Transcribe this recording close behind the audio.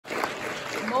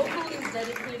Monko is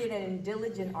dedicated and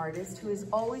diligent artist who is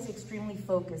always extremely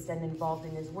focused and involved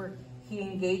in his work. He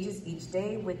engages each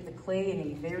day with the clay in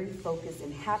a very focused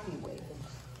and happy way.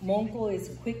 Monko is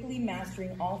quickly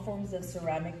mastering all forms of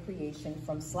ceramic creation,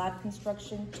 from slab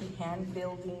construction to hand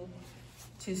building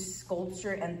to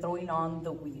sculpture and throwing on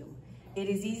the wheel. It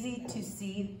is easy to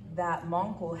see that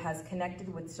Monko has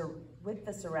connected with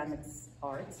the ceramics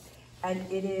arts, and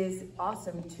it is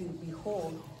awesome to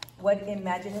behold what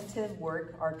imaginative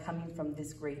work are coming from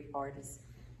this great artist.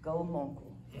 Go Monko.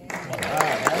 All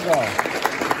right, there you go.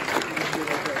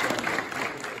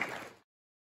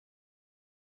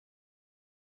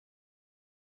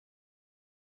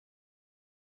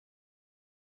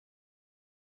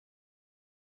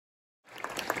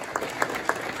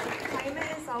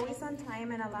 Always on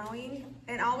time and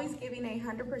always giving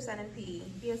 100% in PE.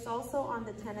 He is also on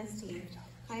the tennis team.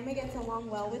 Jaime gets along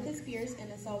well with his peers and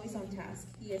is always on task.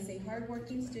 He is a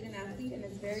hardworking student athlete and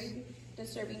is very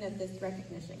deserving of this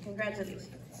recognition. Congratulations.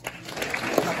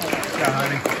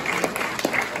 Yeah,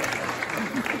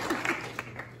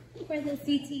 For the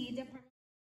CTE department.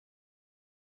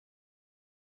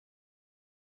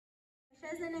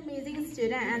 Is an amazing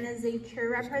student and is a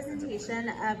true representation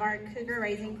of our Cougar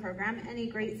Rising program and a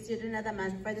great student of the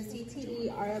month for the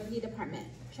CTE ROP department.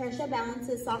 Trisha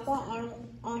balances softball,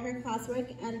 all her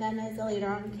classwork, and then is a leader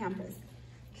on campus.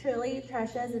 Truly,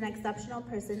 Trisha is an exceptional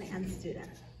person and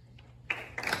student.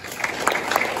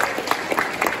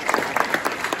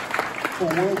 For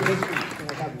world history,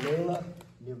 we have Layla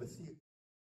Nivasi.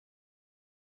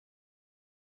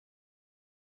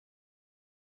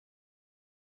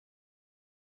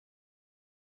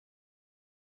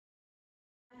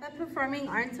 The performing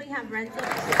arts, we have Renzo.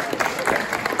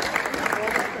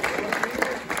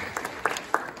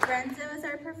 Renzo is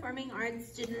our performing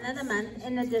arts student of the month.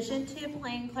 In addition to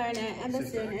playing clarinet and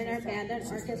bassoon in our band and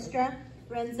orchestra,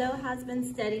 Renzo has been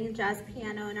studying jazz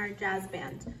piano in our jazz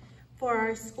band. For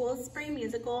our school's spring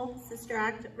musical, Sister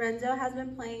Act, Renzo has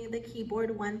been playing the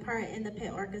keyboard one part in the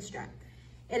pit orchestra.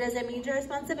 It is a major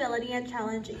responsibility and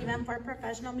challenge even for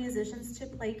professional musicians to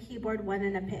play keyboard one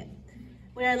in a pit.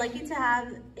 We are lucky to have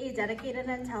a dedicated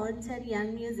and talented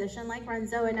young musician like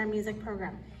Renzo in our music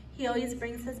program. He always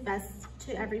brings his best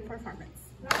to every performance.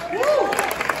 For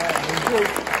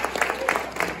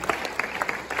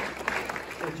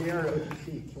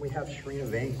JROTC, can we have Sharina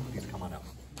Vang please come on up?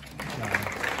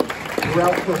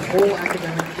 Throughout her whole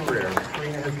academic career,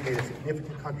 Sharina has made a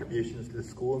significant contributions to the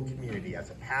school and community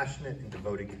as a passionate and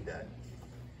devoted cadet.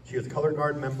 She was color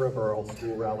guard member of our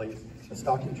all-school rallies, a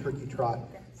stock and turkey trot,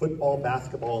 football,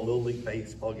 basketball, and Little League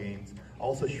baseball games.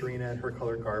 Also, Sharina and her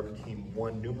color guard team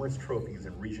won numerous trophies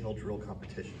in regional drill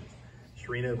competitions.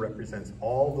 Sharina represents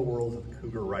all the worlds of the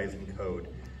Cougar Rising Code.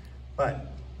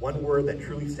 But one word that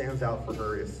truly stands out for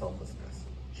her is selflessness.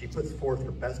 She puts forth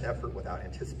her best effort without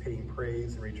anticipating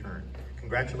praise in return.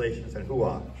 Congratulations and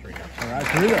hoo-ah, Sharina. All right,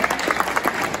 Sharina.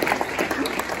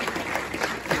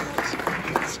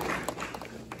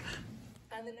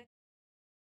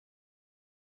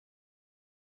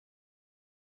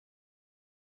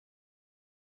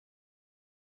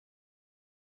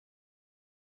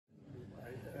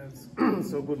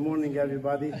 So good morning,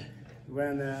 everybody.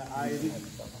 When I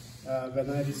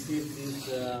received this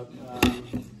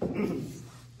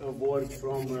award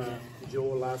from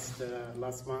Joe last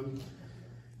month,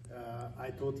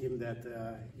 I told him that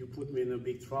you put me in a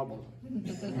big trouble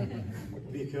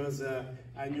because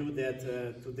I knew that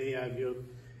today I will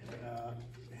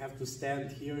have to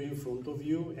stand here in front of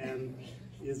you, and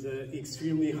it's an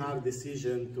extremely hard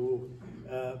decision to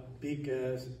pick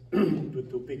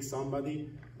pick somebody.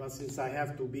 But since I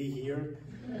have to be here,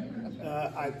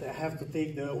 I have to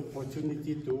take the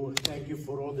opportunity to thank you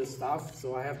for all the stuff.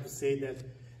 So I have to say that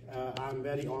I'm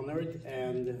very honored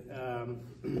and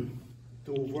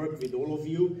to work with all of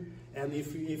you. And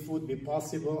if it would be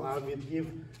possible, I will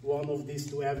give one of these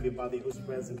to everybody who's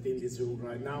present in this room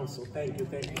right now. So thank you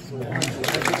so much.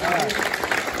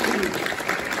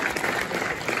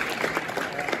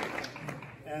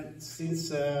 And since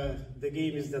the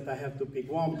game is that I have to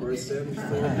pick one person,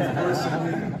 so the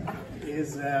person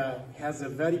has a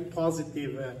very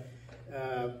positive,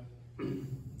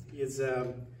 is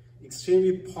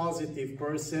extremely positive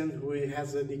person who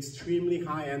has an extremely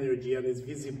high energy and is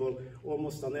visible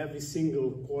almost on every single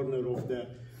corner of the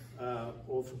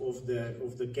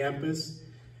campus.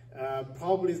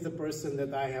 Probably is the person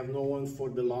that I have known for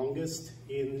the longest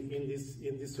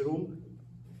in this room.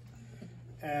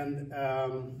 And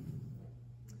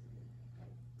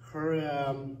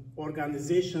her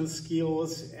organization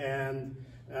skills and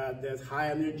that high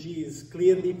energy is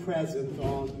clearly present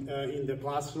in the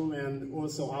classroom and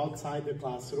also outside the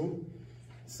classroom.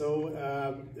 So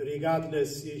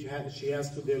regardless, she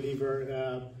has to deliver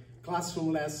a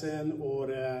classroom lesson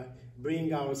or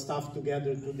bring our staff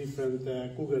together to different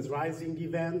Cougars Rising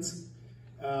events.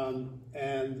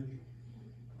 And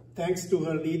thanks to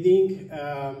her leading,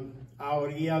 our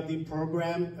ELD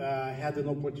program had an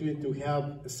opportunity to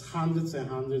help hundreds and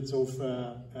hundreds of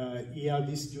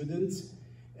ELD students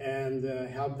and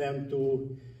help them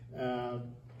to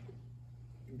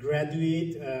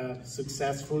graduate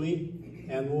successfully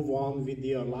and move on with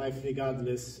their life,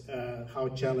 regardless how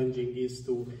challenging it is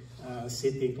to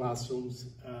sit in classrooms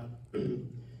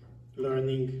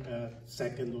learning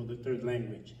second or the third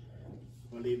language.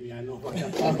 Believe me, I know what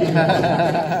I'm talking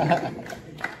about.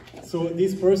 So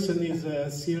this person is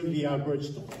Sylvia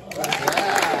Birchton.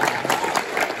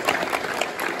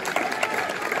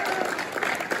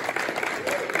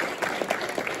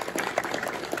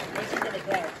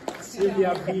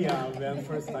 Sylvia Bia, when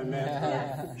first I met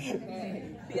her.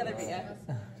 The other Bia.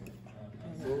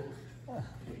 So,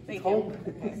 thank you.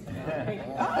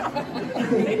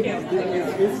 Thank you.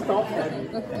 It's tough.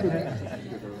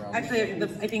 Actually,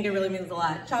 I think it really means a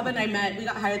lot. Chaba and I met, we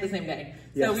got hired the same day.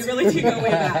 So yes. we really do go way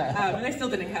back. And I still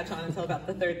didn't catch on until about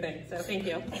the third thing. So thank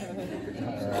you. All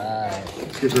right.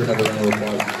 Give her another round of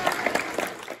applause.